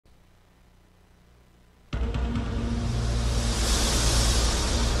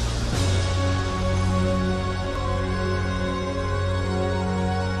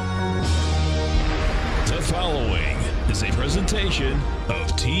presentation of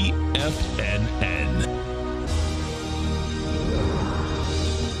TFNN.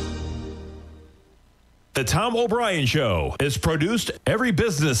 The Tom O'Brien Show is produced every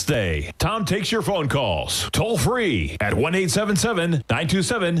business day. Tom takes your phone calls toll free at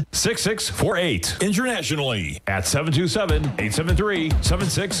 1-877-927-6648. Internationally at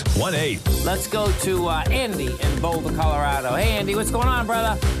 727-873-7618. Let's go to Andy in Boulder, Colorado. Hey, Andy, what's going on,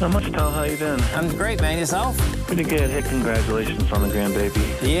 brother? Not much, Tom. How you been? I'm great, man. Yourself? Pretty good. Hey, congratulations on the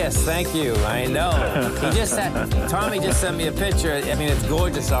grandbaby. Yes, thank you. I know. Tommy just sent me a picture. I mean, it's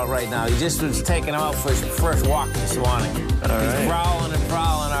gorgeous out right now. He just was taking him out for his first walk this morning. All right. He's growling and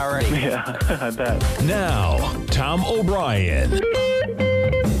prowling already. Yeah, I bet. Now, Tom O'Brien.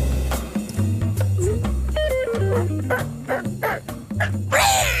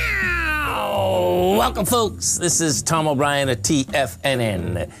 Welcome, folks. This is Tom O'Brien at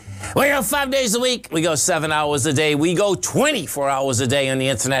TFNN. We go 5 days a week. We go 7 hours a day. We go 24 hours a day on the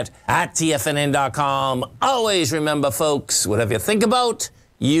internet at TFNN.com. Always remember, folks, whatever you think about,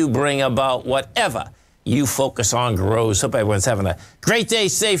 you bring about. Whatever you focus on grows. Hope everyone's having a great day,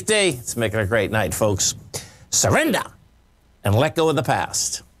 safe day. It's making a great night, folks. Surrender and let go of the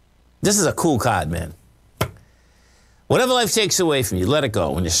past. This is a cool card, man. Whatever life takes away from you, let it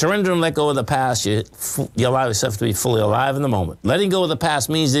go. When you surrender and let go of the past, you allow yourself to be fully alive in the moment. Letting go of the past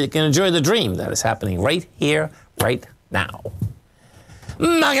means that you can enjoy the dream that is happening right here, right now.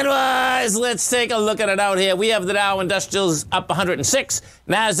 Market-wise, let's take a look at it out here. We have the Dow Industrials up 106.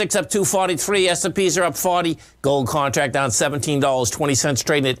 Nasdaq's up 243. S&Ps are up 40. Gold contract down $17.20,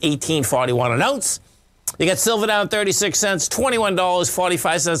 trading at $18.41 an ounce. You got silver down 36 cents,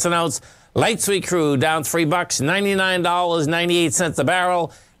 $21.45 an ounce. Light sweet crude down $3, $99.98 a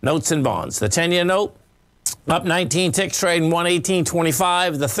barrel. Notes and bonds. The 10-year note up 19 ticks, trading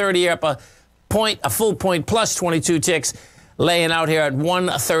 118.25. The 30-year up a full point plus 22 ticks, laying out here at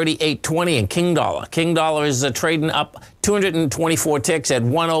 138.20. And King Dollar. King Dollar is trading up 224 ticks at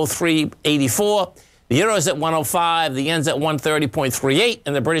 103.84. The euro is at 105. The yen's at 130.38,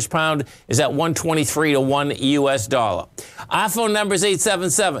 and the British pound is at 123 to 1 U.S. dollar. Our phone number is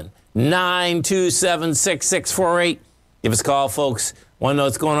 877-927-6648. Give us a call, folks. Want to know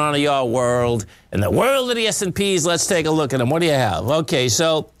what's going on in your world. In the world of the S&Ps, let's take a look at them. What do you have? Okay,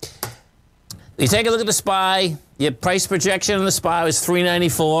 so you take a look at the SPY. Your price projection on the SPY was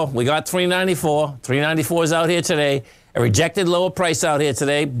 394. We got 394. 394 is out here today. A rejected lower price out here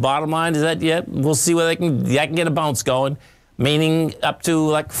today. Bottom line is that, yeah, we'll see whether I can get a bounce going, meaning up to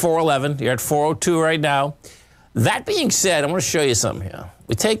like 411. You're at 402 right now. That being said, I want to show you something here.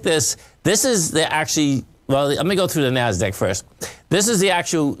 We take this. This is the actually, well, let me go through the NASDAQ first. This is the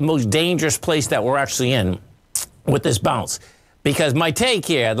actual most dangerous place that we're actually in with this bounce. Because my take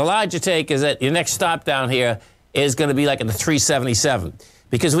here, the larger take, is that your next stop down here is going to be like at the 377.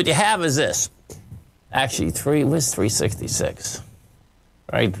 Because what you have is this. Actually, where's 366?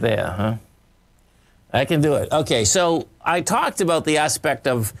 Right there, huh? I can do it. Okay, so I talked about the aspect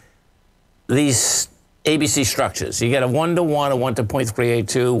of these ABC structures. You get a 1-to-1, a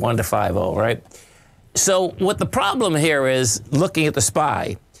 1-to-.382, 1-to-50, right? So what the problem here is, looking at the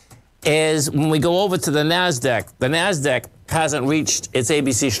SPY, is when we go over to the NASDAQ hasn't reached its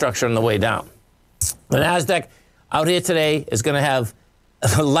ABC structure on the way down. The NASDAQ out here today is going to have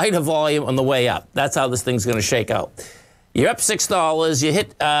a lighter volume on the way up. That's how this thing's going to shake out. You're up $6. You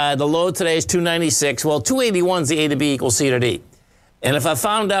hit the low today is 296. Well, 281 is the A to B equals C to D. And if I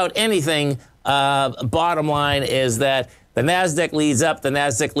found out anything, bottom line is that the NASDAQ leads up, the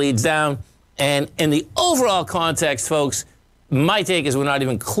NASDAQ leads down. And in the overall context, folks, my take is we're not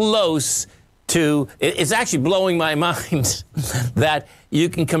even close to, it's actually blowing my mind that you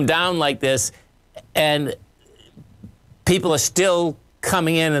can come down like this and people are still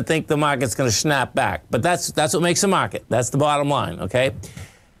coming in and think the market's going to snap back. But that's what makes a market. That's the bottom line, okay?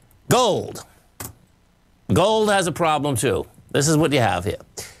 Gold. Gold has a problem, too. This is what you have here.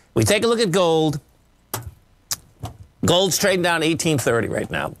 We take a look at gold. Gold's trading down 1830 right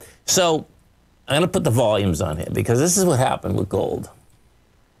now. So I'm going to put the volumes on here because this is what happened with gold.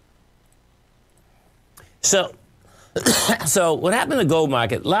 So what happened in the gold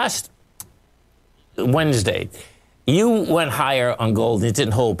market last Wednesday, you went higher on gold. It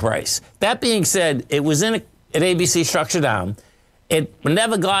didn't hold price. That being said, it was in an ABC structure down. It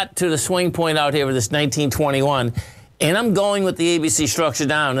never got to the swing point out here with this 1921. And I'm going with the ABC structure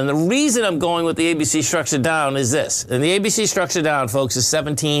down. And the reason I'm going with the ABC structure down is this. And the ABC structure down, folks, is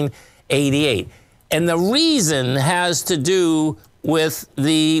 1788. And the reason has to do with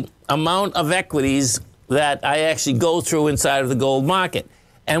the amount of equities that I actually go through inside of the gold market.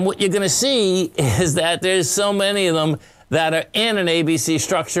 And what you're going to see is that there's so many of them that are in an ABC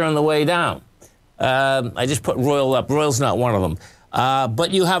structure on the way down. I just put Royal up. Royal's not one of them.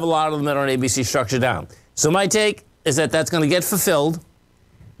 But you have a lot of them that are on ABC structure down. So my take is that that's going to get fulfilled.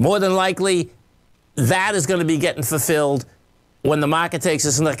 More than likely, that is going to be getting fulfilled when the market takes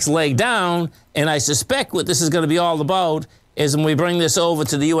its next leg down. And I suspect what this is going to be all about is when we bring this over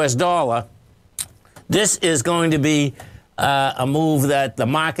to the U.S. dollar, this is going to be a move that the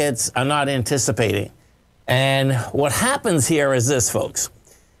markets are not anticipating. And what happens here is this, folks.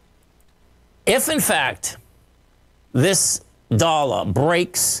 If, in fact, this dollar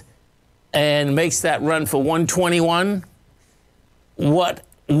breaks and makes that run for 121, what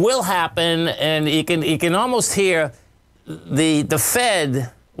will happen, and you can almost hear the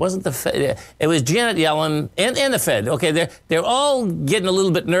Fed, wasn't the Fed, it was Janet Yellen and the Fed. Okay, they're all getting a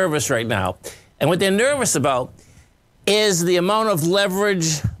little bit nervous right now. And what they're nervous about is the amount of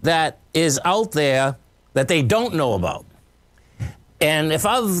leverage that is out there that they don't know about. And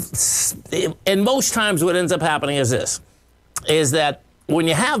and most times what ends up happening is this, is that when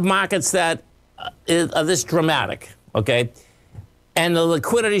you have markets that are this dramatic, okay, and the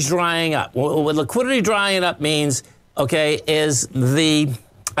liquidity's drying up. What liquidity drying up means, okay, is the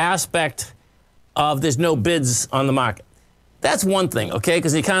aspect of there's no bids on the market. That's one thing, okay,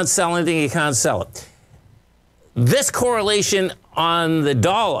 because you can't sell anything, you can't sell it. This correlation on the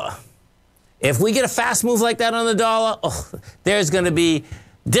dollar, if we get a fast move like that on the dollar, there's going to be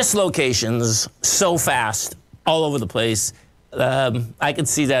dislocations so fast all over the place. I can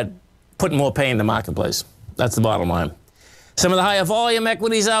see that putting more pain in the marketplace. That's the bottom line. Some of the higher volume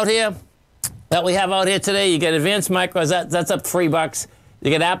equities out here that we have out here today, you get Advanced Micros, that's up $3. You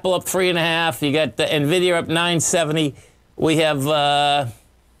get Apple up 3.5. You got NVIDIA up 970. We have,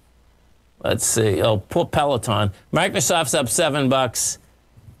 let's see, poor Peloton. Microsoft's up $7.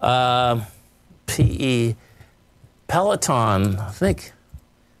 PE. Peloton, I think,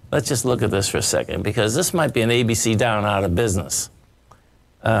 let's just look at this for a second, because this might be an ABC down out of business.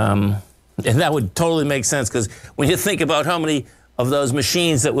 And that would totally make sense, because when you think about how many of those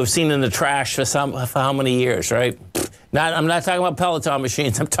machines that we've seen in the trash for how many years, right? I'm not talking about Peloton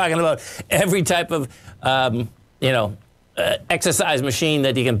machines. I'm talking about every type of, exercise machine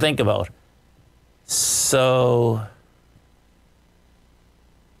that you can think about. So,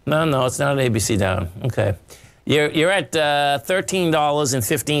 no, it's not an ABC down. Okay. You're at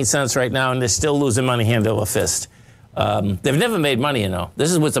 $13.15 right now, and they're still losing money hand over fist. They've never made money, you know.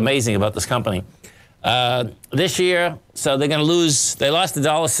 This is what's amazing about this company. This year, so they're going to lose, they lost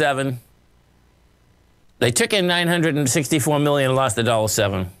 $1.07. They took in $964 million and lost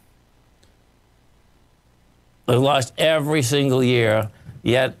 $1.07. They lost every single year,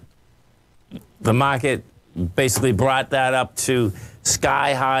 yet the market basically brought that up to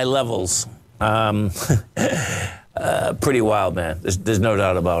sky-high levels. Pretty wild, man. There's no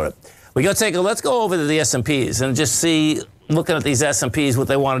doubt about it. Let's go over to the S&Ps and just see, looking at these S&Ps, what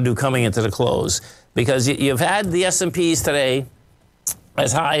they want to do coming into the close. Because you've had the S&Ps today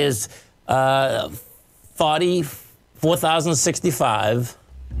as high as 4,065.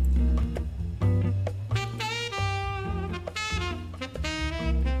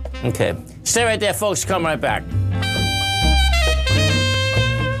 Okay. Stay right there, folks. Come right back.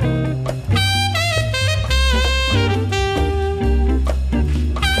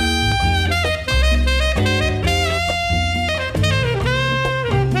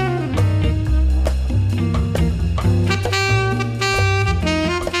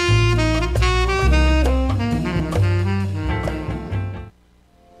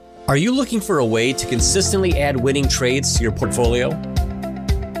 Are you looking for a way to consistently add winning trades to your portfolio?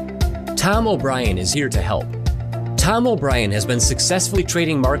 Tom O'Brien is here to help. Tom O'Brien has been successfully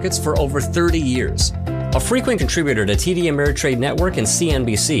trading markets for over 30 years. A frequent contributor to TD Ameritrade Network and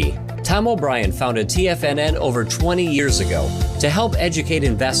CNBC, Tom O'Brien founded TFNN over 20 years ago to help educate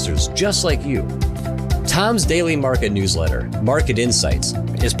investors just like you. Tom's daily market newsletter, Market Insights,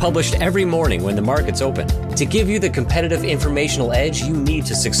 is published every morning when the market's open to give you the competitive informational edge you need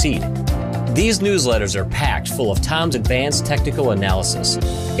to succeed. These newsletters are packed full of Tom's advanced technical analysis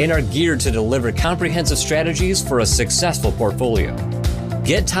and are geared to deliver comprehensive strategies for a successful portfolio.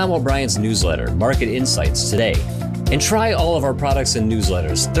 Get Tom O'Brien's newsletter, Market Insights, today and try all of our products and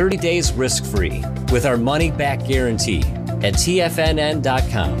newsletters 30 days risk-free with our money-back guarantee at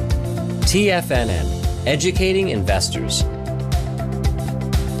TFNN.com. TFNN. Educating investors.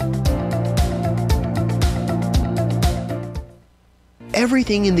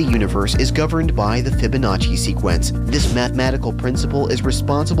 Everything in the universe is governed by the Fibonacci sequence. This mathematical principle is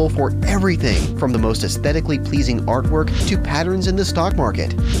responsible for everything from the most aesthetically pleasing artwork to patterns in the stock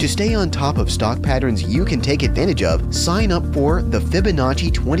market. To stay on top of stock patterns you can take advantage of, sign up for the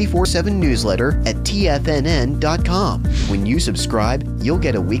Fibonacci 24/7 newsletter at TFNN.com. When you subscribe, you'll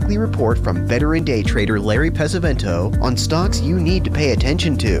get a weekly report from veteran day trader Larry Pesavento on stocks you need to pay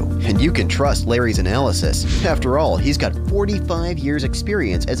attention to. And you can trust Larry's analysis. After all, he's got 45 years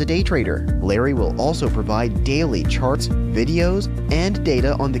experience as a day trader. Larry will also provide daily charts, videos, and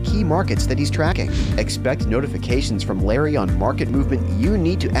data on the key markets that he's tracking. Expect notifications from Larry on market movement you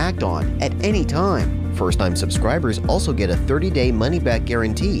need to act on at any time. First-time subscribers also get a 30-day money-back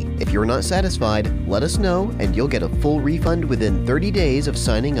guarantee. If you're not satisfied, let us know and you'll get a full refund within 30 days of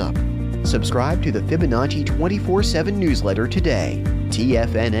signing up. Subscribe to the Fibonacci 24/7 newsletter today.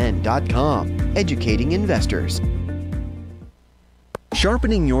 TFNN.com, educating investors.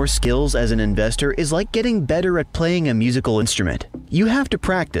 Sharpening your skills as an investor is like getting better at playing a musical instrument. You have to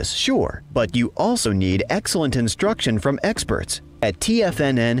practice, sure, but you also need excellent instruction from experts. At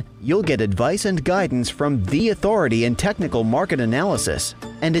TFNN, you'll get advice and guidance from the authority in technical market analysis.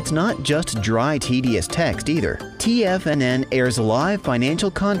 And it's not just dry, tedious text either. TFNN airs live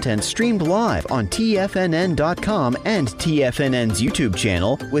financial content streamed live on TFNN.com and TFNN's YouTube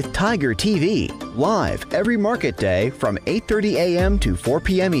channel with Tiger TV, live every market day from 8:30 a.m. to 4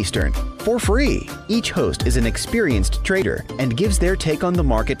 p.m. Eastern, for free. Each host is an experienced trader and gives their take on the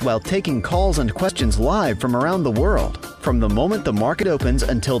market while taking calls and questions live from around the world. From the moment the market opens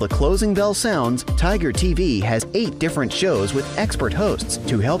until the closing bell sounds, Tiger TV has 8 different shows with expert hosts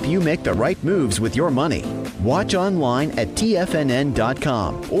to help you make the right moves with your money. Watch online at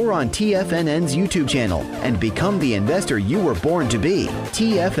TFNN.com or on TFNN's YouTube channel and become the investor you were born to be.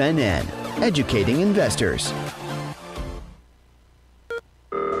 TFNN, educating investors.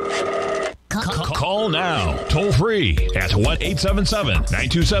 Call now, toll free at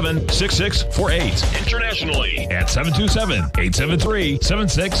 1-877-927-6648. Internationally at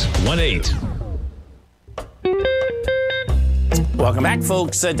 727-873-7618. Welcome back,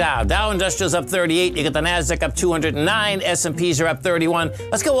 folks. Dow Industrials up 38. You got the Nasdaq up 209. S&Ps are up 31.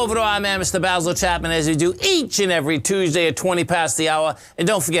 Let's go over to our man, Mr. Basil Chapman, as we do each and every Tuesday at 20 past the hour. And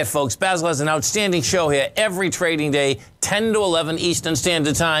don't forget, folks, Basil has an outstanding show here every trading day, 10 to 11 Eastern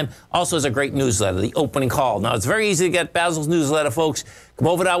Standard Time. Also has a great newsletter, The Opening Call. Now, it's very easy to get Basil's newsletter, folks. Come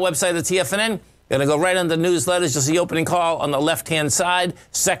over to our website at TFNN. You're going to go right under newsletters. You'll see opening call on the left-hand side,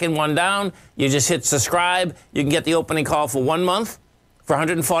 second one down. You just hit subscribe. You can get the opening call for 1 month for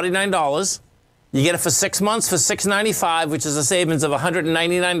 $149. You get it for 6 months for $695, which is a savings of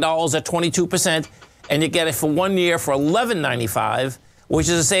 $199 at 22%. And you get it for 1 year for $1195, which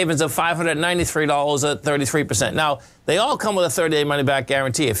is a savings of $593 at 33%. Now, they all come with a 30-day money-back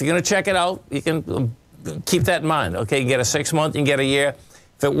guarantee. If you're going to check it out, you can keep that in mind. Okay, you get a 6 month, you can get a year.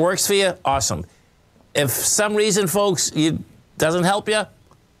 If it works for you, awesome. If some reason, folks, it doesn't help you,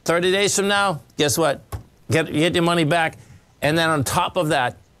 30 days from now, guess what? You get your money back. And then on top of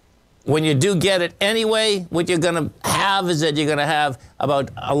that, when you do get it anyway, what you're going to have is that you're going to have about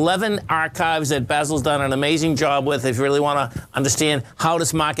 11 archives that Basil's done an amazing job with if you really want to understand how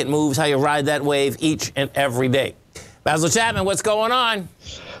this market moves, how you ride that wave each and every day. Basil Chapman, what's going on?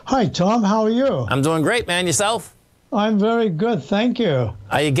 Hi, Tom. How are you? I'm doing great, man. Yourself? I'm very good, thank you.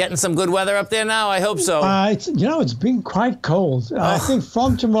 Are you getting some good weather up there now? I hope so. It's been quite cold. I think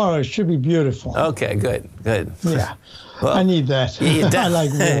from tomorrow it should be beautiful. Okay, good. Yeah, well, I need that. I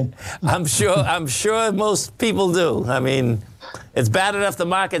like warm. I'm sure most people do. I mean, it's bad enough the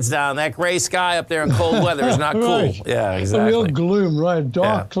market's down. That gray sky up there in cold weather is not Right. cool. Yeah, exactly. A real gloom, right?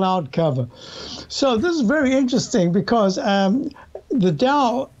 Dark cloud cover. So this is very interesting because the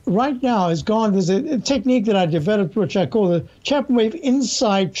Dow right now is gone. There's a technique that I developed, which I call the Chapman Wave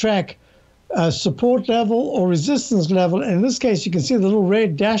Inside Track support level or resistance level. And in this case, you can see the little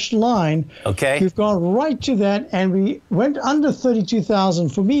red dashed line. Okay. We've gone right to that, and we went under 32,000.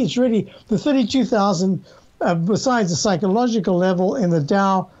 For me, it's really the 32,000, besides the psychological level in the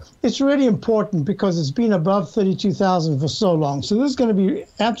Dow, it's really important because it's been above 32,000 for so long. So this is going to be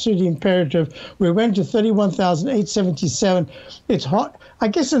absolutely imperative. We went to 31,877. It's hard. I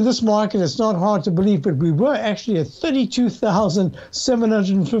guess in this market, it's not hard to believe, but we were actually at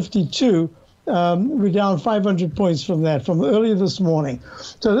 32,752. We're down 500 points from that, from earlier this morning.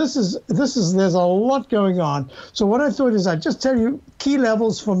 So there's a lot going on. So what I thought is I'd just tell you key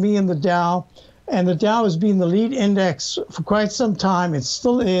levels for me in the Dow. And the Dow has been the lead index for quite some time. It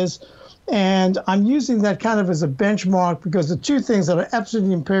still is. And I'm using that kind of as a benchmark because the two things that are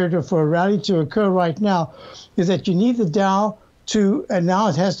absolutely imperative for a rally to occur right now is that you need the Dow and now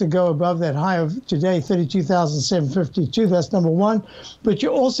it has to go above that high of today, 32,752. That's number one. But you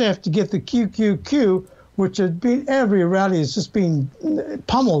also have to get the QQQ, which had been, every rally has just been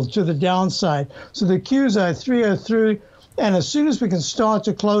pummeled to the downside. So the Qs are 303, and as soon as we can start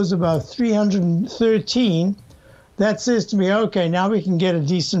to close above 313, that says to me, okay, now we can get a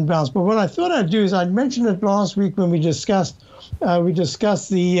decent bounce. But what I thought I'd do is, I'd mentioned it last week when we discussed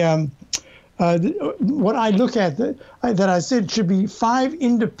the what I look at, that I said should be 5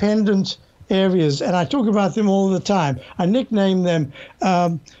 independent areas, and I talk about them all the time. I nickname them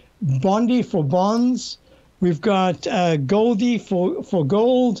Bondy for bonds. We've got Goldie for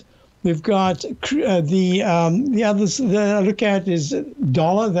gold. We've got the others that I look at is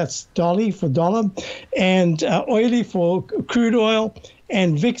dollar, that's Dolly for dollar, and oily for crude oil,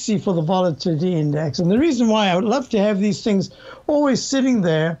 and VIXY for the volatility index. And the reason why I would love to have these things always sitting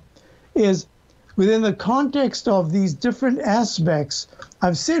there is within the context of these different aspects.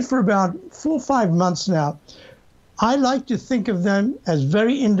 I've said for about 4 or 5 months now, I like to think of them as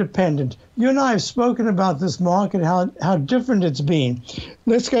very independent. You and I have spoken about this market, how different it's been.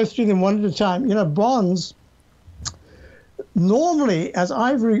 Let's go through them one at a time. You know, bonds, normally, as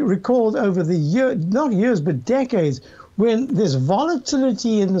I've recalled over the not years, but decades, when there's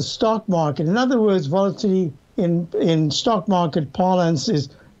volatility in the stock market, in other words, volatility in stock market parlance is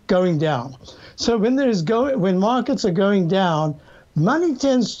going down. So when markets are going down, money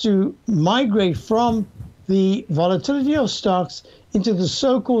tends to migrate from the volatility of stocks into the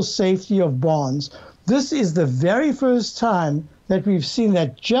so-called safety of bonds. This is the very first time that we've seen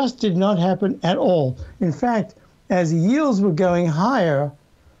that. Just did not happen at all. In fact, as yields were going higher,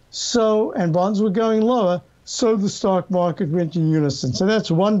 and bonds were going lower, so the stock market went in unison. So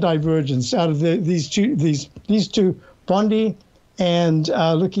that's one divergence out of these two, Bondy and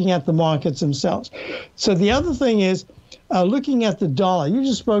looking at the markets themselves. So the other thing is looking at the dollar. You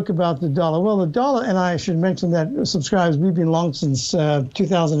just spoke about the dollar. Well, the dollar, and I should mention that subscribers, we've been long since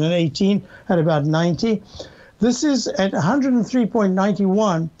 2018 at about 90. This is at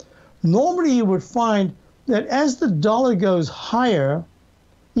 103.91. Normally you would find that as the dollar goes higher,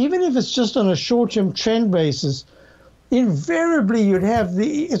 even if it's just on a short-term trend basis, invariably you'd have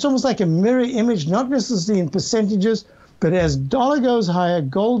it's almost like a mirror image, not necessarily in percentages, but as dollar goes higher,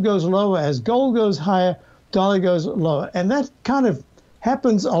 gold goes lower. As gold goes higher, dollar goes lower. And that kind of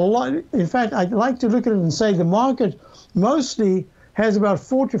happens a lot. In fact, I'd like to look at it and say the market mostly has about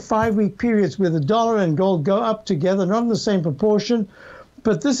 4 to 5 week periods where the dollar and gold go up together, not in the same proportion.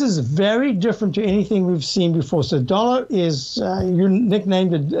 But this is very different to anything we've seen before. So dollar is, you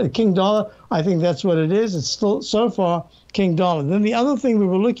nicknamed it King Dollar. I think that's what it is. It's still, so far, King Dollar. Then the other thing we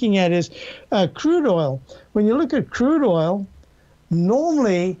were looking at is crude oil. When you look at crude oil,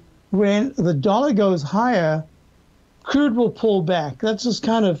 normally when the dollar goes higher, crude will pull back. That's just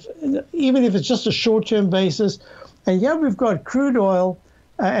kind of, even if it's just a short-term basis. And yeah, we've got crude oil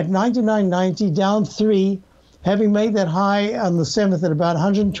at 99.90, down 3, having made that high on the 7th at about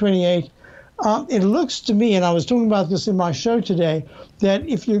 128. It looks to me, and I was talking about this in my show today, that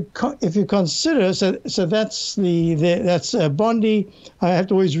if you consider, so that's that's Bondy. I have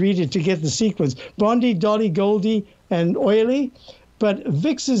to always read it to get the sequence. Bondy, Dolly, Goldie, and oily. But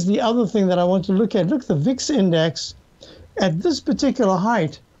VIX is the other thing that I want to look at. Look, the VIX index at this particular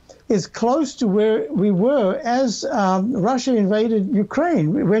height is close to where we were as Russia invaded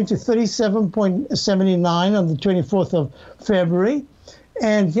Ukraine. We went to 37.79 on the 24th of February.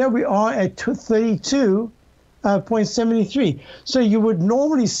 And here we are at 32.73. So you would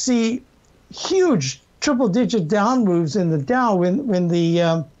normally see huge triple-digit down moves in the Dow when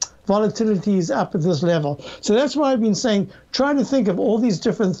the volatility is up at this level. So that's why I've been saying, try to think of all these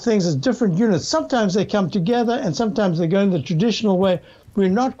different things as different units. Sometimes they come together and sometimes they go in the traditional way. We're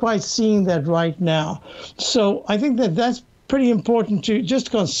not quite seeing that right now. So I think that that's pretty important to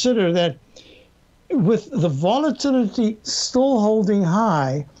just consider that with the volatility still holding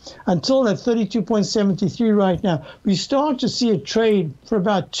high until at 32.73 right now, we start to see a trade for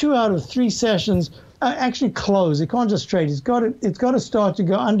about 2 out of 3 sessions actually close. It can't just trade. It's got to start to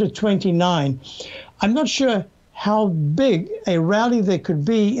go under 29. I'm not sure how big a rally there could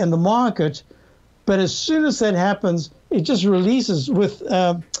be in the market, but as soon as that happens, it just releases with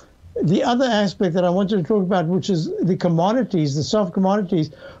the other aspect that I wanted to talk about, which is the commodities, the soft commodities.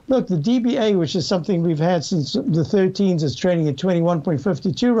 Look, the DBA, which is something we've had since the 13s, is trading at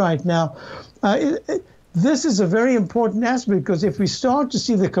 21.52 right now. This is a very important aspect because if we start to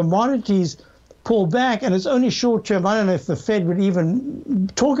see the commodities pull back, and it's only short term. I don't know if the Fed would even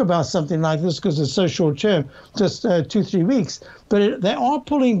talk about something like this because it's so short term, just 2-3 weeks. But they are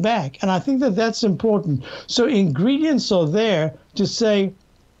pulling back, and I think that that's important. So ingredients are there to say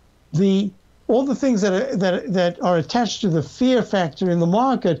all the things that are attached to the fear factor in the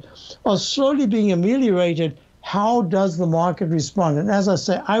market are slowly being ameliorated. How does the market respond? And as I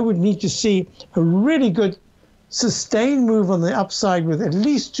say, I would need to see a really good sustained move on the upside with at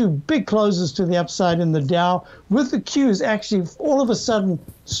least 2 big closes to the upside in the Dow, with the Qs actually all of a sudden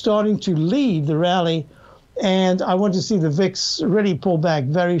starting to lead the rally. And I want to see the VIX really pull back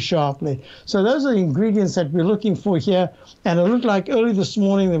very sharply. So those are the ingredients that we're looking for here. And it looked like early this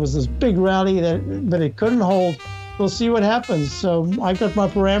morning there was this big rally, but it couldn't hold. We'll see what happens. So I got my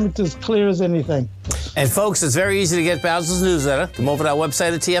parameters clear as anything. And folks, it's very easy to get Basil's newsletter. Come over to our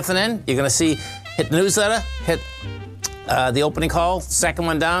website at TFNN. You're going to see, hit the newsletter, hit the opening call, second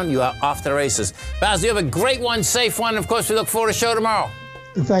one down, you are off to the races. Basil, you have a great one, safe one. Of course, we look forward to the show tomorrow.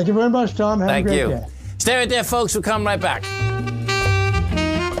 Thank you very much, Tom. Have a great day. Stay right there, folks. We'll come right back.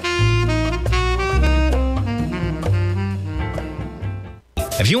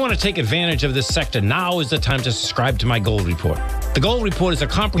 If you want to take advantage of this sector, now is the time to subscribe to my Gold Report. The Gold Report is a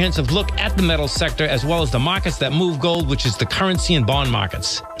comprehensive look at the metals sector as well as the markets that move gold, which is the currency and bond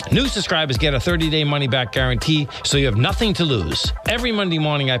markets. New subscribers get a 30-day money-back guarantee, so you have nothing to lose. Every Monday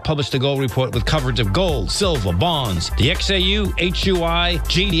morning, I publish the Gold Report with coverage of gold, silver, bonds, the XAU, HUI,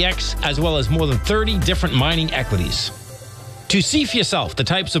 GDX, as well as more than 30 different mining equities. To see for yourself the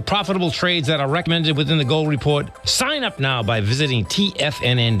types of profitable trades that are recommended within the Gold Report, sign up now by visiting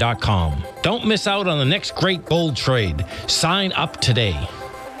TFNN.com. Don't miss out on the next great gold trade. Sign up today.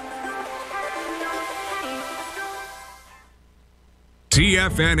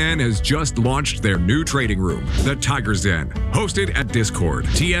 TFNN has just launched their new trading room, the Tiger's Den. Hosted at Discord,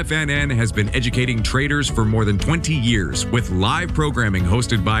 TFNN has been educating traders for more than 20 years with live programming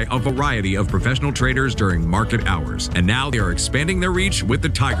hosted by a variety of professional traders during market hours. And now they are expanding their reach with the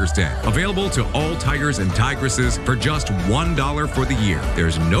Tiger's Den, available to all tigers and tigresses for just $1 for the year.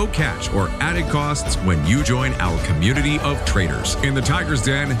 There's no catch or added costs when you join our community of traders. In the Tiger's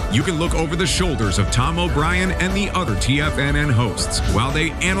Den, you can look over the shoulders of Tom O'Brien and the other TFNN hosts while they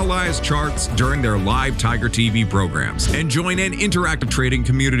analyze charts during their live Tiger TV programs, and join an interactive trading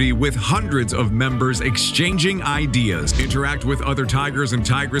community with hundreds of members exchanging ideas. Interact with other tigers and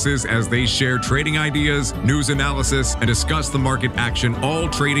tigresses as they share trading ideas, news analysis, and discuss the market action all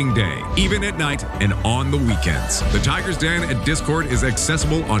trading day, even at night and on the weekends. The Tiger's Den at Discord is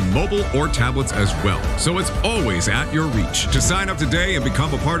accessible on mobile or tablets as well, so it's always at your reach. To sign up today and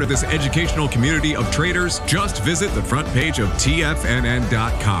become a part of this educational community of traders, just visit the front page of TFNN.com.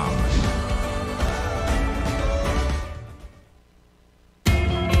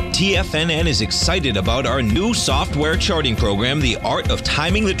 TFNN is excited about our new software charting program, The Art of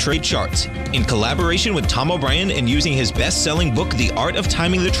Timing the Trade Charts. In collaboration with Tom O'Brien and using his best-selling book, The Art of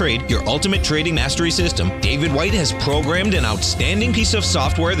Timing the Trade, Your Ultimate Trading Mastery System, David White has programmed an outstanding piece of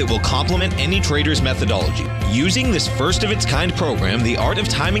software that will complement any trader's methodology. Using this first-of-its-kind program, The Art of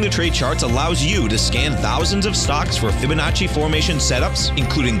Timing the Trade Charts allows you to scan thousands of stocks for Fibonacci formation setups,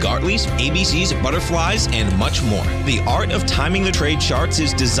 including Gartley's, ABC's, butterflies, and much more. The Art of Timing the Trade Charts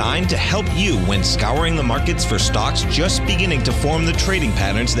is designed to help you when scouring the markets for stocks just beginning to form the trading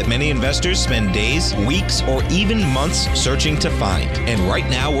patterns that many investors spend days, weeks, or even months searching to find. And right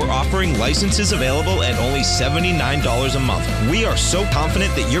now, we're offering licenses available at only $79 a month. We are so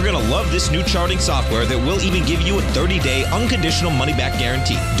confident that you're going to love this new charting software that will even give you a 30-day unconditional money-back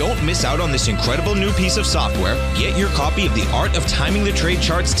guarantee. Don't miss out on this incredible new piece of software. Get your copy of The Art of Timing the Trade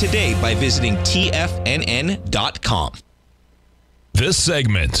Charts today by visiting TFNN.com. This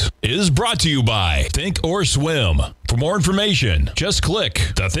segment is brought to you by Thinkorswim. For more information, just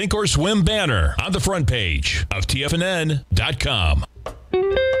click the Thinkorswim banner on the front page of TFNN.com.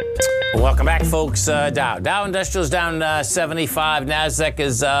 Welcome back, folks. Dow Industrial's down 75. NASDAQ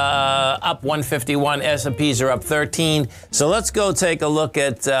is up 151. S&Ps are up 13. So let's go take a look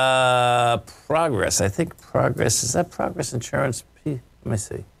at Progress. I think Progress, is that Progress Insurance? Let me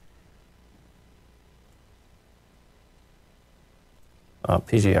see. Oh,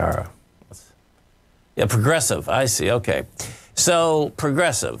 PGR. Yeah, Progressive. I see. Okay. So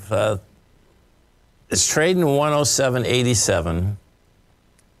Progressive is trading 107.87.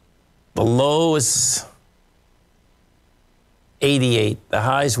 The low is 88. The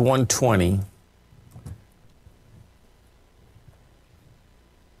high is 120.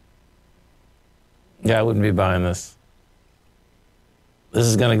 Yeah, I wouldn't be buying this. This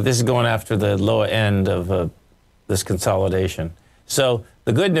is going after the lower end of this consolidation. So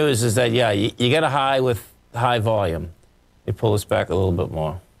the good news is that, yeah, you get a high with high volume. Let me pull this back a little bit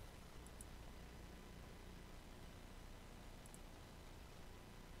more.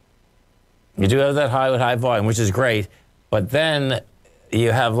 You do have that high with high volume, which is great. But then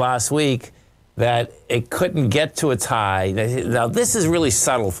you have last week that it couldn't get to its high. Now, this is really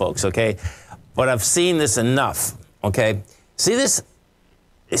subtle, folks, okay? But I've seen this enough, okay? See this?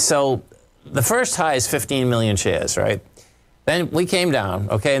 So the first high is 15 million shares, right? Then we came down,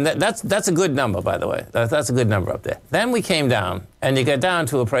 okay? And that's a good number, by the way. That's a good number up there. Then we came down, and you got down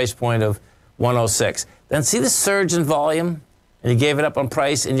to a price point of 106. Then see the surge in volume? And you gave it up on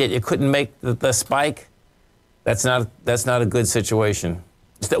price, and yet you couldn't make the spike? That's not a good situation.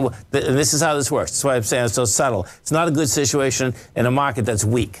 This is how this works. That's why I'm saying it's so subtle. It's not a good situation in a market that's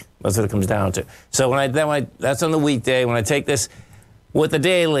weak. That's what it comes down to. So that's on the weekday. When I take this with the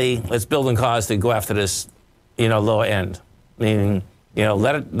daily, it's building cause to go after this, lower end. Meaning,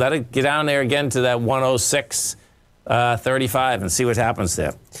 let it get down there again to that 106.35 and see what happens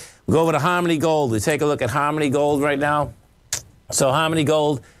there. We'll go over to Harmony Gold. We take a look at Harmony Gold right now. So Harmony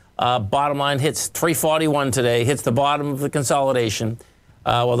Gold, bottom line hits 341 today, hits the bottom of the consolidation.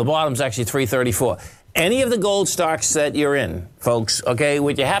 Well, the bottom's actually 334. Any of the gold stocks that you're in, folks, okay,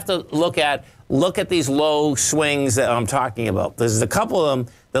 what you have to look at these low swings that I'm talking about. There's a couple of them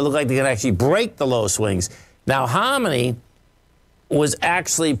that look like they can actually break the low swings. Now, Harmony was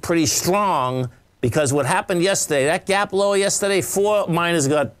actually pretty strong because what happened yesterday, that gap lower yesterday, 4 miners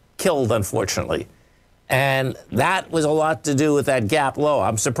got killed, unfortunately. And that was a lot to do with that gap low.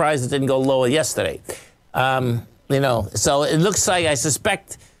 I'm surprised it didn't go lower yesterday. So it looks like, I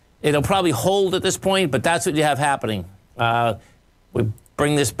suspect it'll probably hold at this point, but that's what you have happening. We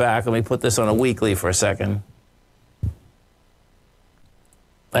bring this back. Let me put this on a weekly for a second.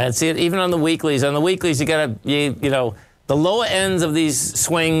 And see it even on the weeklies. On the weeklies, you got to, the lower ends of these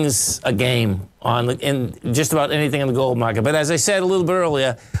swings a game in just about anything in the gold market. But as I said a little bit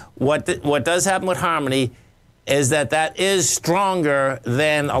earlier, what does happen with Harmony is that is stronger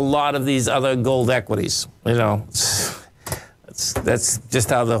than a lot of these other gold equities. That's just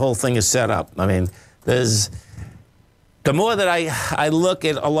how the whole thing is set up. I mean, the more that I look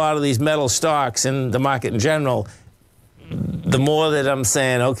at a lot of these metal stocks in the market in general, the more that I'm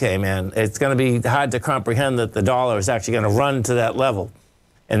saying, okay, man, it's going to be hard to comprehend that the dollar is actually going to run to that level.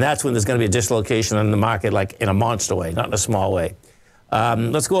 And that's when there's going to be a dislocation in the market, like in a monster way, not in a small way.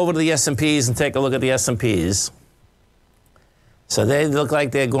 Let's go over to the S&Ps and take a look at the S&Ps. So they look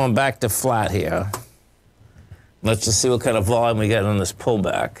like they're going back to flat here. Let's just see what kind of volume we get on this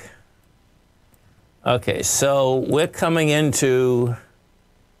pullback. Okay, so we're coming into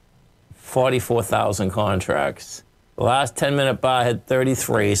 44,000 contracts. The last 10-minute bar had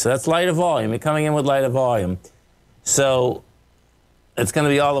 33, so that's lighter volume. You're coming in with lighter volume. So it's going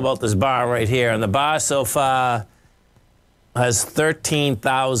to be all about this bar right here. And the bar so far has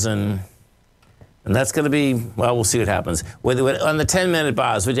 13,000. And that's going to be, well, we'll see what happens. On the 10-minute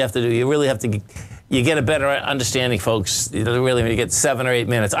bars, what you have to do, you really have to, you get a better understanding, folks, really when you get 7 or 8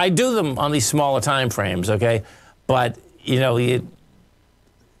 minutes. I do them on these smaller time frames, okay? But,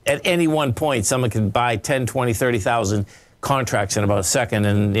 at any one point, someone can buy 10, 20, 30,000 contracts in about a second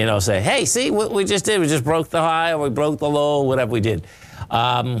and, say, hey, see what we just did? We just broke the high or we broke the low, whatever we did.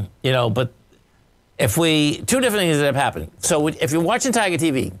 But two different things that have happened. So if you're watching Tiger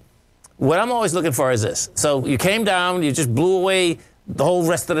TV, what I'm always looking for is this. So you came down, you just blew away the whole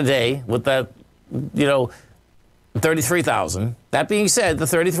rest of the day with that, 33,000. That being said, the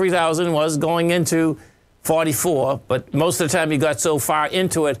 33,000 was going into 44, but most of the time you got so far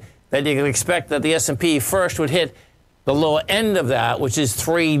into it that you can expect that the S&P first would hit the lower end of that, which is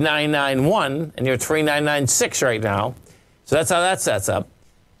 3,991, and you're 3,996 right now. So that's how that sets up.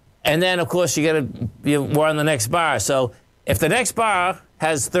 And then, of course, we're on the next bar. So if the next bar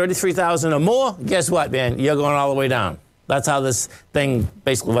has 33,000 or more, guess what, man? You're going all the way down. That's how this thing,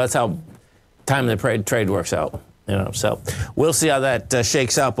 basically, that's how time of the trade works out. So we'll see how that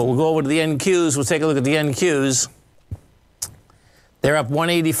shakes out. But we'll go over to the NQs. We'll take a look at the NQs. They're up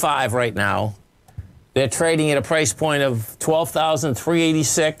 185 right now. They're trading at a price point of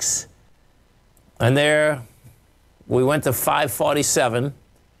 12,386. And we went to 547.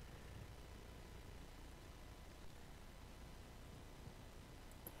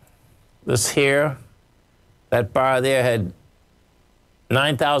 This here, that bar there had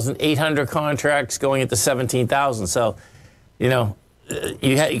 9,800 contracts going into 17,000. So, you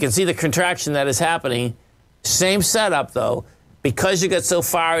can see the contraction that is happening. Same setup, though. Because you got so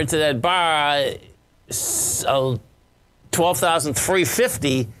far into that bar,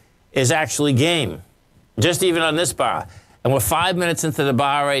 12,350 is actually game, just even on this bar. And we're 5 minutes into the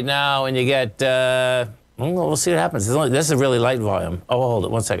bar right now, and you get, we'll see what happens. This is a really light volume. Oh, hold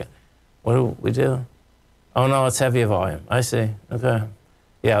it, 1 second. What do we do? Oh, no, it's heavier volume. I see. Okay.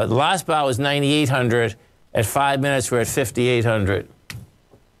 Yeah, the last bar was 9,800. At 5 minutes, we're at 5,800.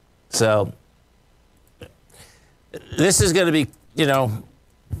 So this is going to be,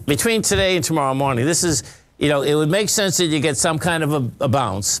 between today and tomorrow morning, this is, it would make sense that you get some kind of a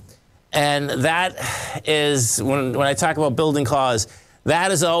bounce. And that is, when I talk about building cause,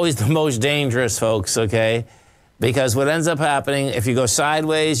 that is always the most dangerous, folks, okay? Because what ends up happening, if you go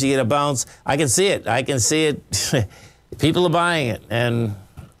sideways, you get a bounce. I can see it. People are buying it. And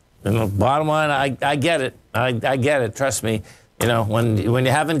bottom line, I get it. I get it. Trust me. When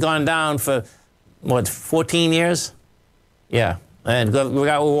you haven't gone down for, 14 years? Yeah. And we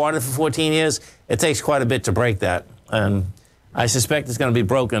got rewarded for 14 years. It takes quite a bit to break that. And I suspect it's going to be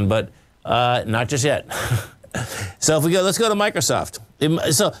broken, but not just yet. So let's go to Microsoft.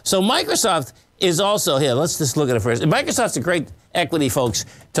 So Microsoft is also here. Let's just look at it first. Microsoft's a great equity, folks,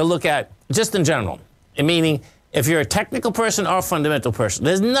 to look at just in general. Meaning, if you're a technical person or a fundamental person,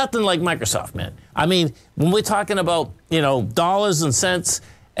 there's nothing like Microsoft, man. I mean, when we're talking about, dollars and cents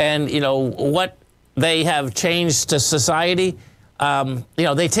and, what they have changed to society,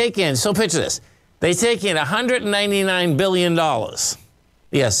 they take in, so picture this, they take in $199 billion.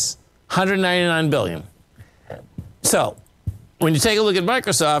 Yes, $199 billion. So, when you take a look at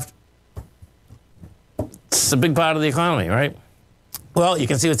Microsoft, it's a big part of the economy, right? Well, you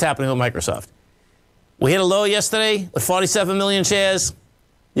can see what's happening with Microsoft. We hit a low yesterday with 47 million shares.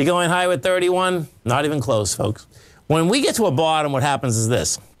 You're going higher with 31. Not even close, folks. When we get to a bottom, what happens is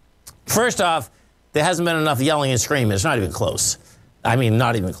this. First off, there hasn't been enough yelling and screaming. It's not even close. I mean,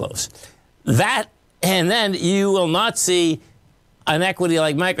 not even close. That, and then you will not see an equity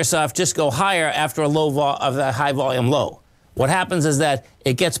like Microsoft just go higher after a high volume low. What happens is that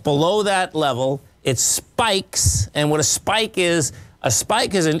it gets below that level, it spikes, and what a spike is an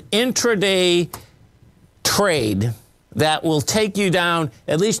intraday trade that will take you down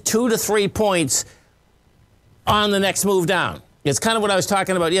at least 2 to 3 points on the next move down. It's kind of what I was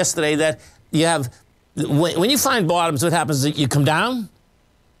talking about yesterday, that you have, when you find bottoms, what happens is you come down,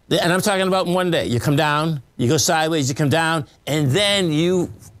 and I'm talking about in one day. You come down, you go sideways, you come down, and then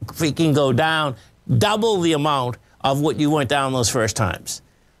you freaking go down double the amount of what you went down those first times.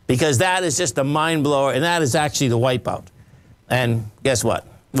 Because that is just a mind blower, and that is actually the wipeout. And guess what?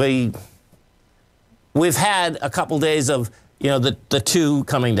 We've had a couple days of, the two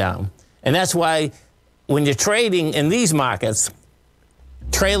coming down. And that's why when you're trading in these markets,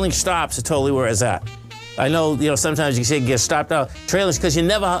 trailing stops are totally where it's at. I know, sometimes you say get stopped out. Trailers, because you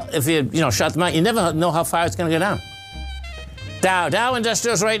never, if you, shut them out, you never know how far it's going to go down. Dow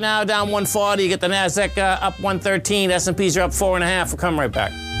Industrials right now down 140. You get the NASDAQ up 113. S&Ps are up 4.5. We'll come right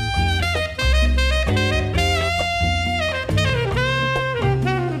back.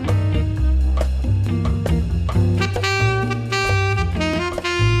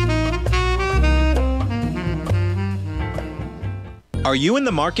 Are you in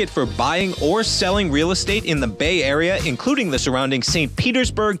the market for buying or selling real estate in the Bay Area, including the surrounding St.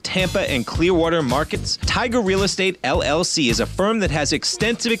 Petersburg, Tampa, and Clearwater markets? Tiger Real Estate LLC is a firm that has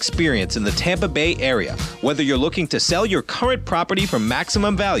extensive experience in the Tampa Bay area. Whether you're looking to sell your current property for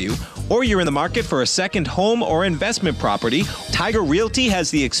maximum value, or you're in the market for a second home or investment property, Tiger Realty has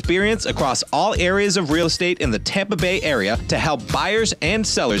the experience across all areas of real estate in the Tampa Bay area to help buyers and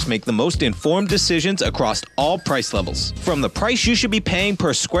sellers make the most informed decisions across all price levels. From the price you should be paying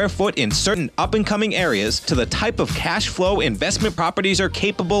per square foot in certain up-and-coming areas to the type of cash flow investment properties are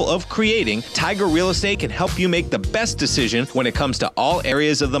capable of creating, Tiger Real Estate can help you make the best decision when it comes to all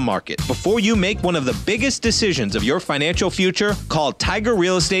areas of the market. Before you make one of the biggest decisions of your financial future, call Tiger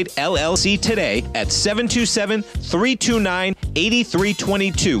Real Estate LLC today at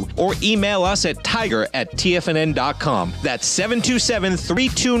 727-329-8322 or email us at tiger@tfnn.com. That's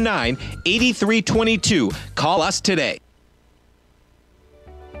 727-329-8322. Call us today.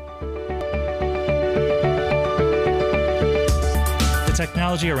 The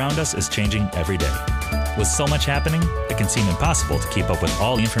technology around us is changing every day. With so much happening, it can seem impossible to keep up with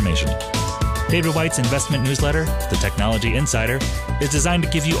all the information. David White's investment newsletter, The Technology Insider, is designed to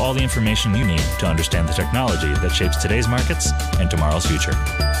give you all the information you need to understand the technology that shapes today's markets and tomorrow's future.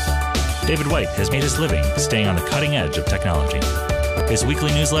 David White has made his living staying on the cutting edge of technology. His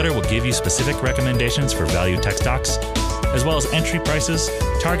weekly newsletter will give you specific recommendations for value tech stocks, as well as entry prices,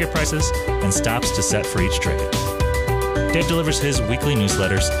 target prices, and stops to set for each trade. Dave delivers his weekly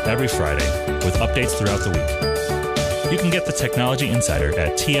newsletters every Friday with updates throughout the week. You can get the Technology Insider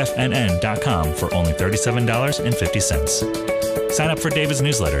at TFNN.com for only $37.50. Sign up for David's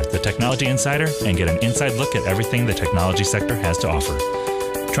newsletter, The Technology Insider, and get an inside look at everything the technology sector has to offer.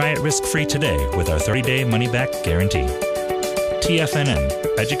 Try it risk-free today with our 30-day money-back guarantee.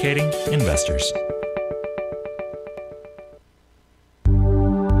 TFNN, educating investors.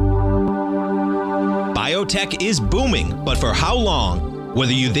 Biotech is booming, but for how long?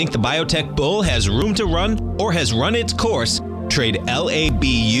 Whether you think the biotech bull has room to run or has run its course, trade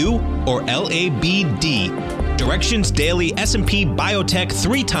LABU or LABD. Direction's daily S&P Biotech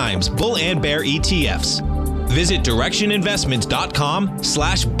 3 times bull and bear ETFs. Visit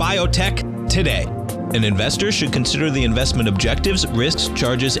directioninvestments.com/biotech today. An investor should consider the investment objectives, risks,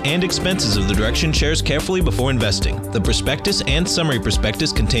 charges, and expenses of the Direction shares carefully before investing. The prospectus and summary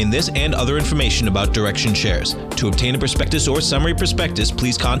prospectus contain this and other information about Direction shares. To obtain a prospectus or summary prospectus,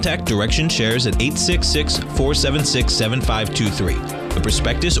 please contact Direction shares at 866-476-7523. The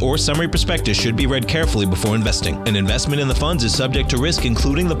prospectus or summary prospectus should be read carefully before investing. An investment in the funds is subject to risk,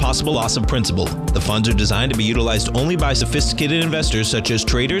 including the possible loss of principal. The funds are designed to be utilized only by sophisticated investors such as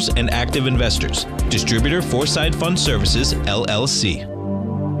traders and active investors. Distributor Foreside Fund Services, LLC.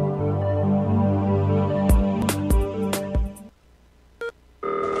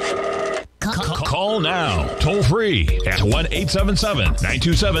 Call now, toll free at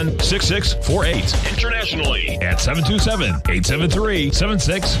 1-877-927-6648. Internationally at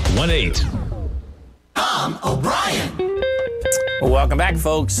 727-873-7618. Tom O'Brien. Welcome back,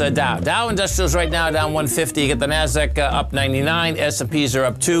 folks. Dow Industrials right now down 150. You get the NASDAQ up 99. S&Ps are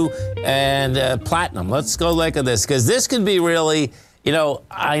up 2. And Platinum. Let's go look at this, because this could be really, you know,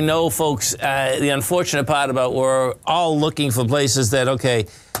 I know, folks, the unfortunate part about we're all looking for places that, okay,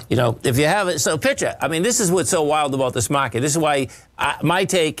 you know, if you have it. So picture, I mean, this is what's so wild about this market. This is why my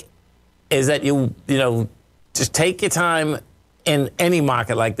take is that you know, just take your time in any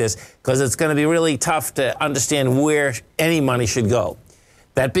market like this, because it's going to be really tough to understand where any money should go.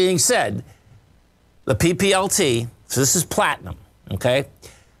 That being said, the PPLT, so this is Platinum, okay?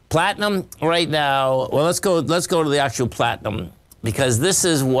 Platinum right now, well, let's go to the actual Platinum, because this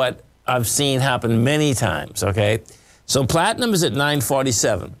is what I've seen happen many times, okay? So Platinum is at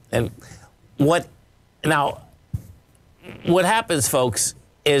 947. And what happens, folks,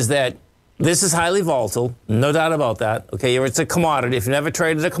 is that this is highly volatile, no doubt about that. Okay, it's a commodity. If you never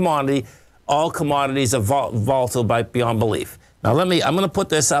traded a commodity, all commodities are volatile beyond belief. Now I'm going to put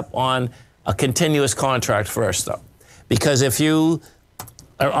this up on a continuous contract first, though, because if you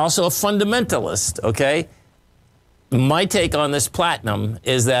are also a fundamentalist, okay, my take on this Platinum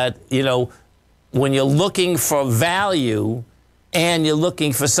is that, you know, when you're looking for value and you're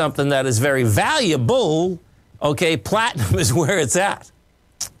looking for something that is very valuable, okay, Platinum is where it's at.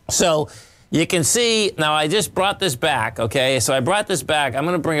 So you can see, now I just brought this back, okay? So I brought this back. I'm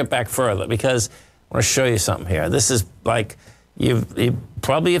going to bring it back further because I want to show you something here. This is like, you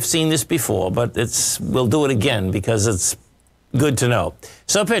probably have seen this before, but we'll do it again because it's good to know.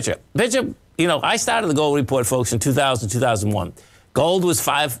 So picture, you know, I started the gold report, folks, in 2000, 2001. Gold was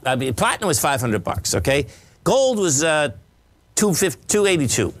Platinum was $500, okay? Gold was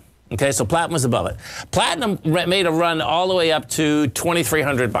 282. Okay, so Platinum was above it. Platinum made a run all the way up to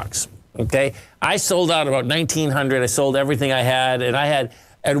 $2,300. Okay, I sold out about 1,900. I sold everything I had, and I had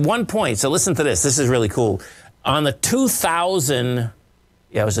at one point. So listen to this. This is really cool. On the 2000,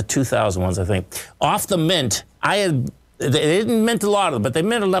 yeah, it was the 2000 ones, I think. Off the mint, they didn't mint a lot of them, but they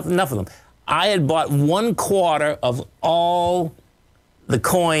mint enough of them. I had bought 1/4 of all the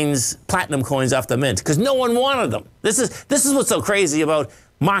coins, Platinum coins, off the mint because no one wanted them. This is what's so crazy about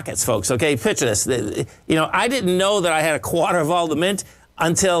markets, folks, okay? Picture this. You know, I didn't know that I had 1/4 of all the mint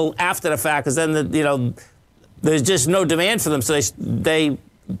until after the fact, because then, you know, there's just no demand for them, so they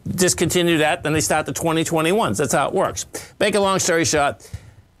discontinue that, then they start the 2021s. That's how it works. Make a long story short,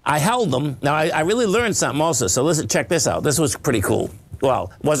 I held them. Now, I really learned something also, so listen, check this out. This was pretty cool.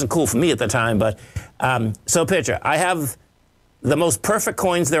 Well, it wasn't cool for me at the time, but so picture, I have the most perfect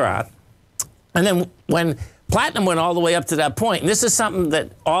coins there are, and then when Platinum went all the way up to that point, and this is something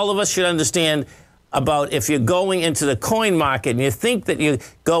that all of us should understand about if you're going into the coin market and you think that you're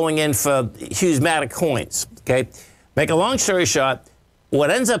going in for huge coins, okay? Make a long story short, what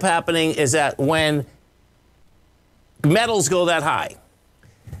ends up happening is that when metals go that high,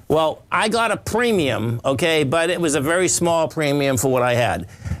 well, I got a premium, okay, but it was a very small premium for what I had.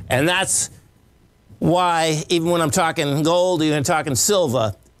 And that's why, even when I'm talking gold, even talking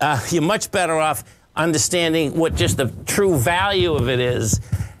silver, you're much better off understanding what just the true value of it is,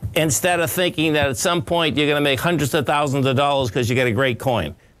 instead of thinking that at some point you're going to make hundreds of thousands of dollars because you get a great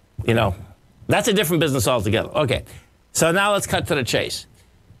coin. You know, that's a different business altogether. Okay, So now let's cut to the chase.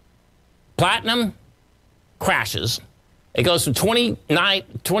 Platinum crashes. It goes from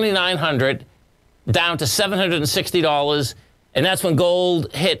 $2,900 down to $760, and that's when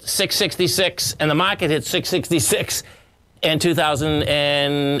gold hit $666, and the market hit $666 in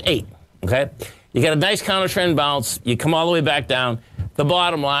 2008. Okay, you get a nice counter trend bounce. You come all the way back down. The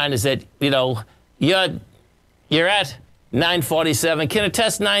bottom line is that you're at 947. Can it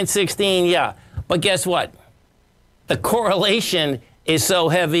test 916? Yeah, but guess what? The correlation is so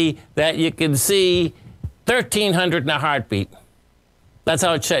heavy that you can see 1,300 in a heartbeat. That's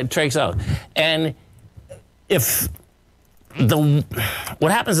how it trades out. And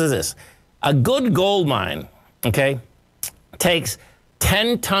what happens is this: a good gold mine, okay, takes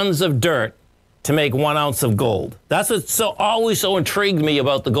 10 tons of dirt to make 1 ounce of gold. That's what's always so intrigued me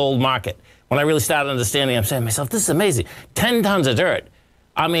about the gold market. When I really started understanding, I'm saying to myself, this is amazing. 10 tons of dirt.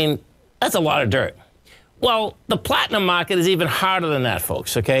 I mean, that's a lot of dirt. Well, the platinum market is even harder than that,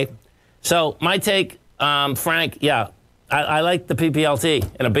 folks, okay? So my take, Frank, yeah, I like the PPLT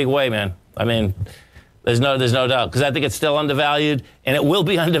in a big way, man. I mean, there's no doubt, because I think it's still undervalued, and it will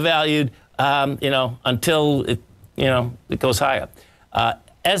be undervalued, until it goes higher.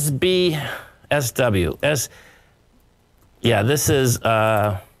 SW. Yeah, this is,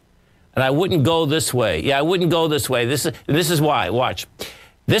 and I wouldn't go this way. Yeah, I wouldn't go this way. This is why. Watch.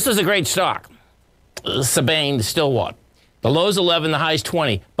 This is a great stock. Sabane, Stillwater. The low's 11, the high's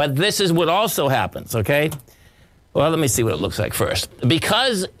 20. But this is what also happens, okay? Well, let me see what it looks like first.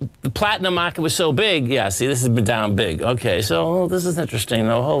 Because the platinum market was so big, yeah, see, this has been down big. Okay, so this is interesting.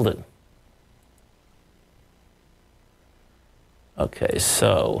 No, hold it. Okay,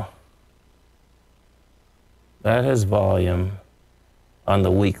 so that has volume on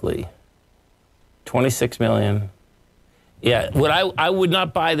the weekly. 26 million. Yeah, I would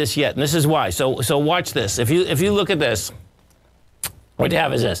not buy this yet, and this is why. So watch this. If you look at this, what you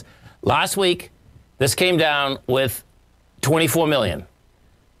have is this. Last week, this came down with 24 million,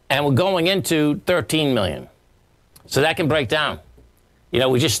 and we're going into 13 million. So that can break down.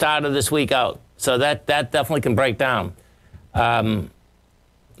 We just started this week out, so that definitely can break down. Yeah.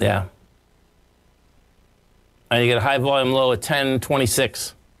 And you get a high volume low at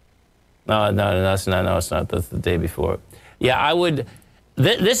 10.26. No, it's not. That's the day before. Yeah, I would.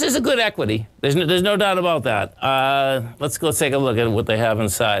 This is a good equity. There's no doubt about that. Let's go take a look at what they have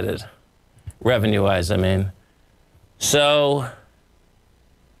inside it, revenue-wise. I mean, so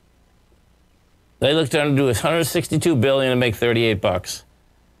they look down to do $162 billion and make $38.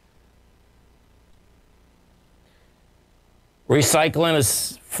 Recycling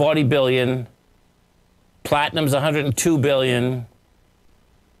is $40 billion. Platinum's $102 billion.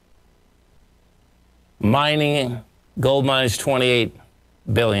 Mining, gold miners, $28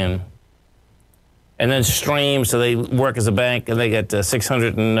 billion. And then stream, so they work as a bank, and they get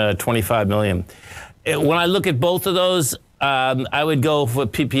 $625 million. When I look at both of those, I would go for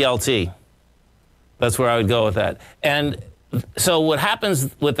PPLT. That's where I would go with that. And so what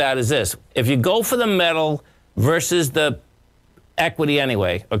happens with that is this. If you go for the metal versus the equity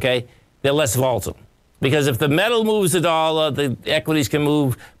anyway, okay, they're less volatile. Because if the metal moves a dollar, the equities can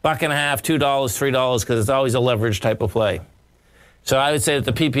move $1.50, $2, $3, because it's always a leverage type of play. So I would say that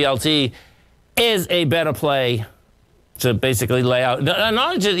the PPLT is a better play to basically lay out.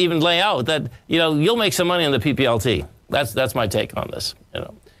 Not just even lay out, that you'll make some money on the PPLT. That's my take on this.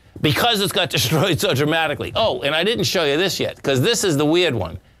 Because it's got destroyed so dramatically. Oh, and I didn't show you this yet, because this is the weird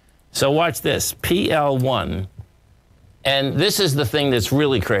one. So watch this, PL1. And this is the thing that's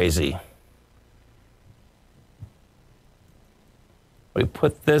really crazy. We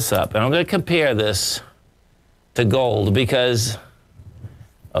put this up, and I'm going to compare this to gold because,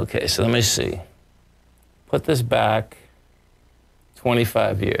 okay, so let me see. Put this back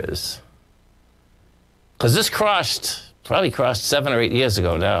 25 years. Because this probably crossed 7 or 8 years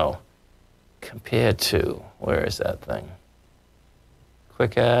ago now. Compared to, where is that thing?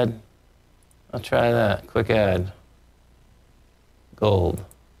 Quick add. I'll try that. Quick add. Gold.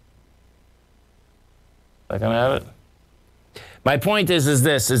 Am I going to have it? My point is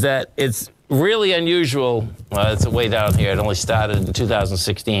that it's really unusual. Well, it's way down here. It only started in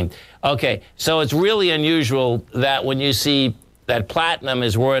 2016. Okay, so it's really unusual that when you see that platinum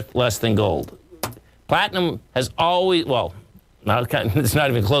is worth less than gold. Platinum has always, well, it's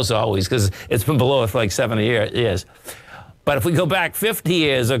not even close to always, because it's been below it for like 7 years. But if we go back 50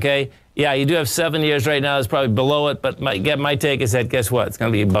 years, okay, yeah, you do have 7 years right now. It's probably below it, but my take is that, guess what? It's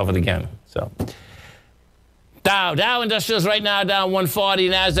going to be above it again. So. Dow Industrials right now down 140.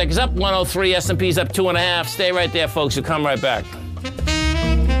 NASDAQ is up 103. S&P's up 2.5. Stay right there, folks. We'll come right back.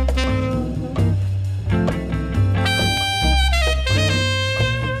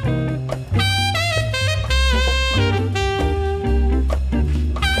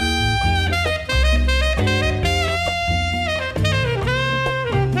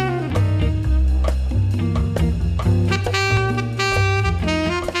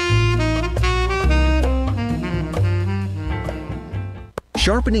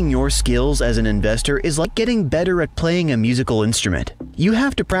 Sharpening your skills as an investor is like getting better at playing a musical instrument. You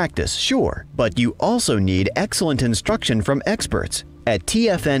have to practice, sure, but you also need excellent instruction from experts. At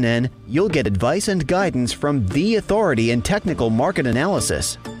TFNN, you'll get advice and guidance from the authority in technical market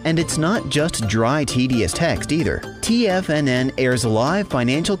analysis. And it's not just dry, tedious text either. TFNN airs live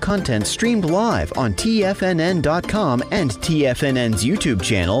financial content streamed live on TFNN.com and TFNN's YouTube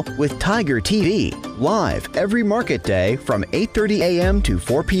channel with Tiger TV, live every market day from 8:30 a.m. to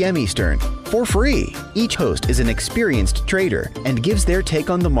 4 p.m. Eastern, for free. Each host is an experienced trader and gives their take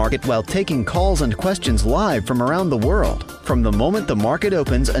on the market while taking calls and questions live from around the world. From the moment the market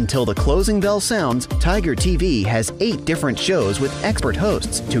opens until the closing bell sounds, Tiger TV has 8 different shows with expert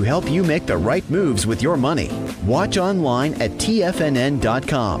hosts to help you make the right moves with your money. Watch online at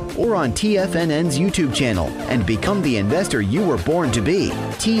TFNN.com or on TFNN's YouTube channel and become the investor you were born to be.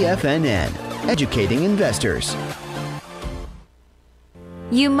 TFNN, educating investors.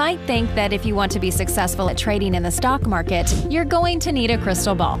 You might think that if you want to be successful at trading in the stock market, you're going to need a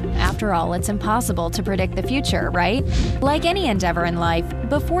crystal ball. After all, it's impossible to predict the future, right? Like any endeavor in life,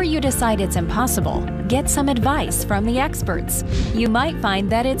 before you decide it's impossible, get some advice from the experts. You might find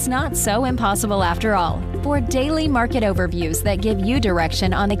that it's not so impossible after all. For daily market overviews that give you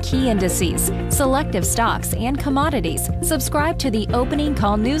direction on the key indices, selective stocks, and commodities, subscribe to the Opening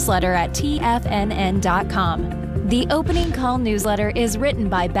Call newsletter at TFNN.com. The Opening Call newsletter is written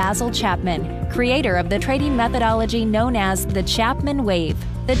by Basil Chapman, creator of the trading methodology known as the Chapman Wave.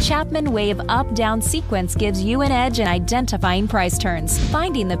 The Chapman Wave up-down sequence gives you an edge in identifying price turns,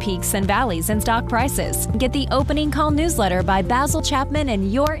 finding the peaks and valleys in stock prices. Get the Opening Call newsletter by Basil Chapman in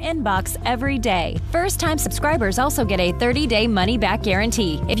your inbox every day. First-time subscribers also get a 30-day money-back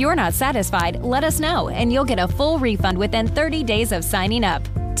guarantee. If you're not satisfied, let us know, and you'll get a full refund within 30 days of signing up.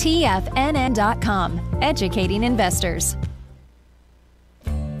 TFNN.com, educating investors.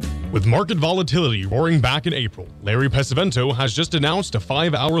 With market volatility roaring back in April, Larry Pesavento has just announced a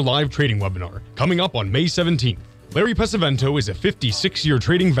 5-hour live trading webinar coming up on May 17th. Larry Pesavento is a 56-year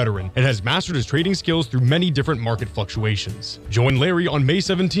trading veteran and has mastered his trading skills through many different market fluctuations. Join Larry on May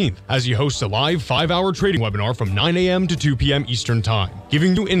 17th as he hosts a live 5-hour trading webinar from 9 a.m. to 2 p.m. Eastern Time,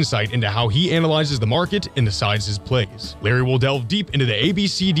 giving you insight into how he analyzes the market and decides his plays. Larry will delve deep into the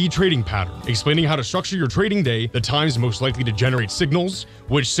ABCD trading pattern, explaining how to structure your trading day, the times most likely to generate signals,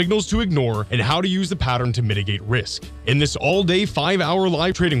 which signals to ignore, and how to use the pattern to mitigate risk. In this all-day 5-hour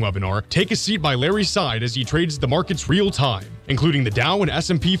live trading webinar, take a seat by Larry's side as he trades the markets real time, including the Dow and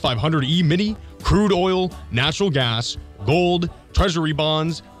S&P 500E mini, crude oil, natural gas, gold, treasury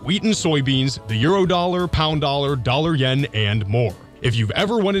bonds, wheat and soybeans, the euro dollar, pound dollar, dollar yen, and more. If you've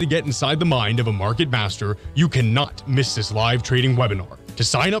ever wanted to get inside the mind of a market master, you cannot miss this live trading webinar. To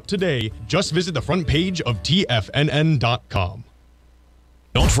sign up today, just visit the front page of TFNN.com.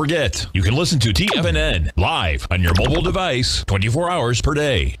 Don't forget, you can listen to TFNN live on your mobile device 24 hours per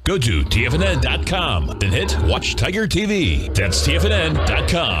day. Go to TFNN.com, then hit Watch Tiger TV. That's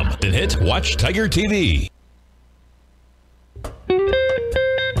TFNN.com, then hit Watch Tiger TV.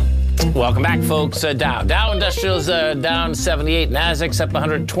 Welcome back, folks. Dow Industrials down 78, Nasdaq's up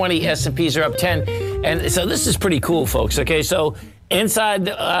 120, S&Ps are up 10. And so this is pretty cool, folks. Okay, so inside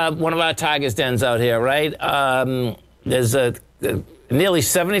one of our Tigers dens out here, right, there's nearly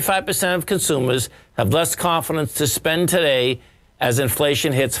 75% of consumers have less confidence to spend today as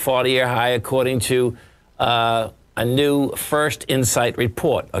inflation hits 40-year high, according to a new First Insight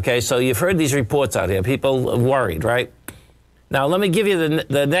report. Okay, so you've heard these reports out here. People are worried, right? Now, let me give you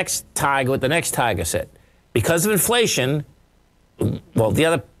the next Tiger, what the next Tiger said. Because of inflation, well, the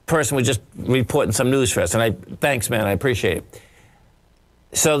other person was just reporting some news for us, and thanks, man, I appreciate it.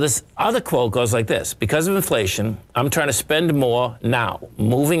 So this other quote goes like this: because of inflation, I'm trying to spend more now,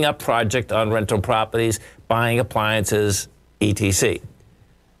 moving up project on rental properties, buying appliances, etc.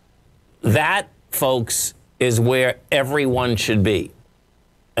 That, folks, is where everyone should be.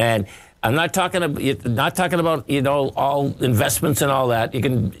 And I'm not talking about, you know, all investments and all that. You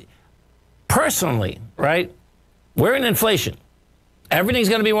can personally, right? We're in inflation. Everything's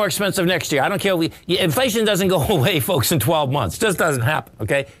going to be more expensive next year. I don't care. Inflation doesn't go away, folks, in 12 months. It just doesn't happen,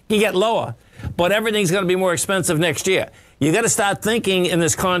 okay? You get lower, but everything's going to be more expensive next year. You got to start thinking in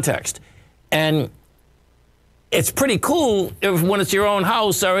this context. And it's pretty cool when it's your own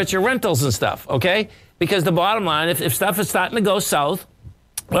house or it's your rentals and stuff, okay? Because the bottom line, if stuff is starting to go south,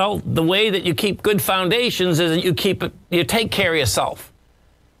 well, the way that you keep good foundations is that you take care of yourself.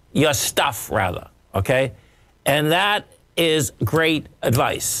 Your stuff, rather, okay? And that is great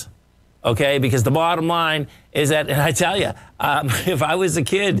advice, okay? Because the bottom line is that, and I tell you, if I was a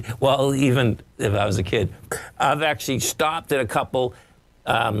kid, well, even if I was a kid, I've actually stopped at a couple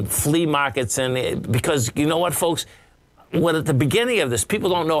flea markets, and because you know what, folks? Well, at the beginning of this, people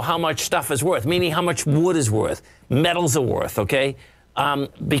don't know how much stuff is worth, meaning how much wood is worth, metals are worth, okay?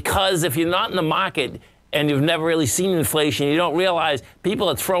 Because if you're not in the market and you've never really seen inflation, you don't realize people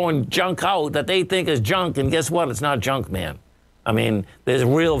are throwing junk out that they think is junk, and guess what? It's not junk, man. I mean, there's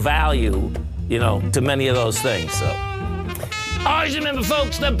real value, you know, to many of those things, so. Always remember,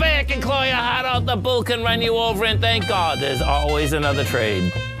 folks, the bear can claw your heart out, the bull can run you over, and thank God there's always another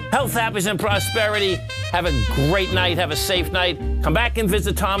trade. Health, happiness, and prosperity. Have a great night. Have a safe night. Come back and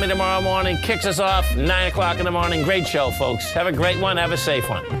visit Tommy tomorrow morning. Kicks us off 9 o'clock in the morning. Great show, folks. Have a great one. Have a safe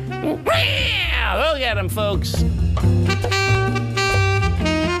one. Look at him, folks.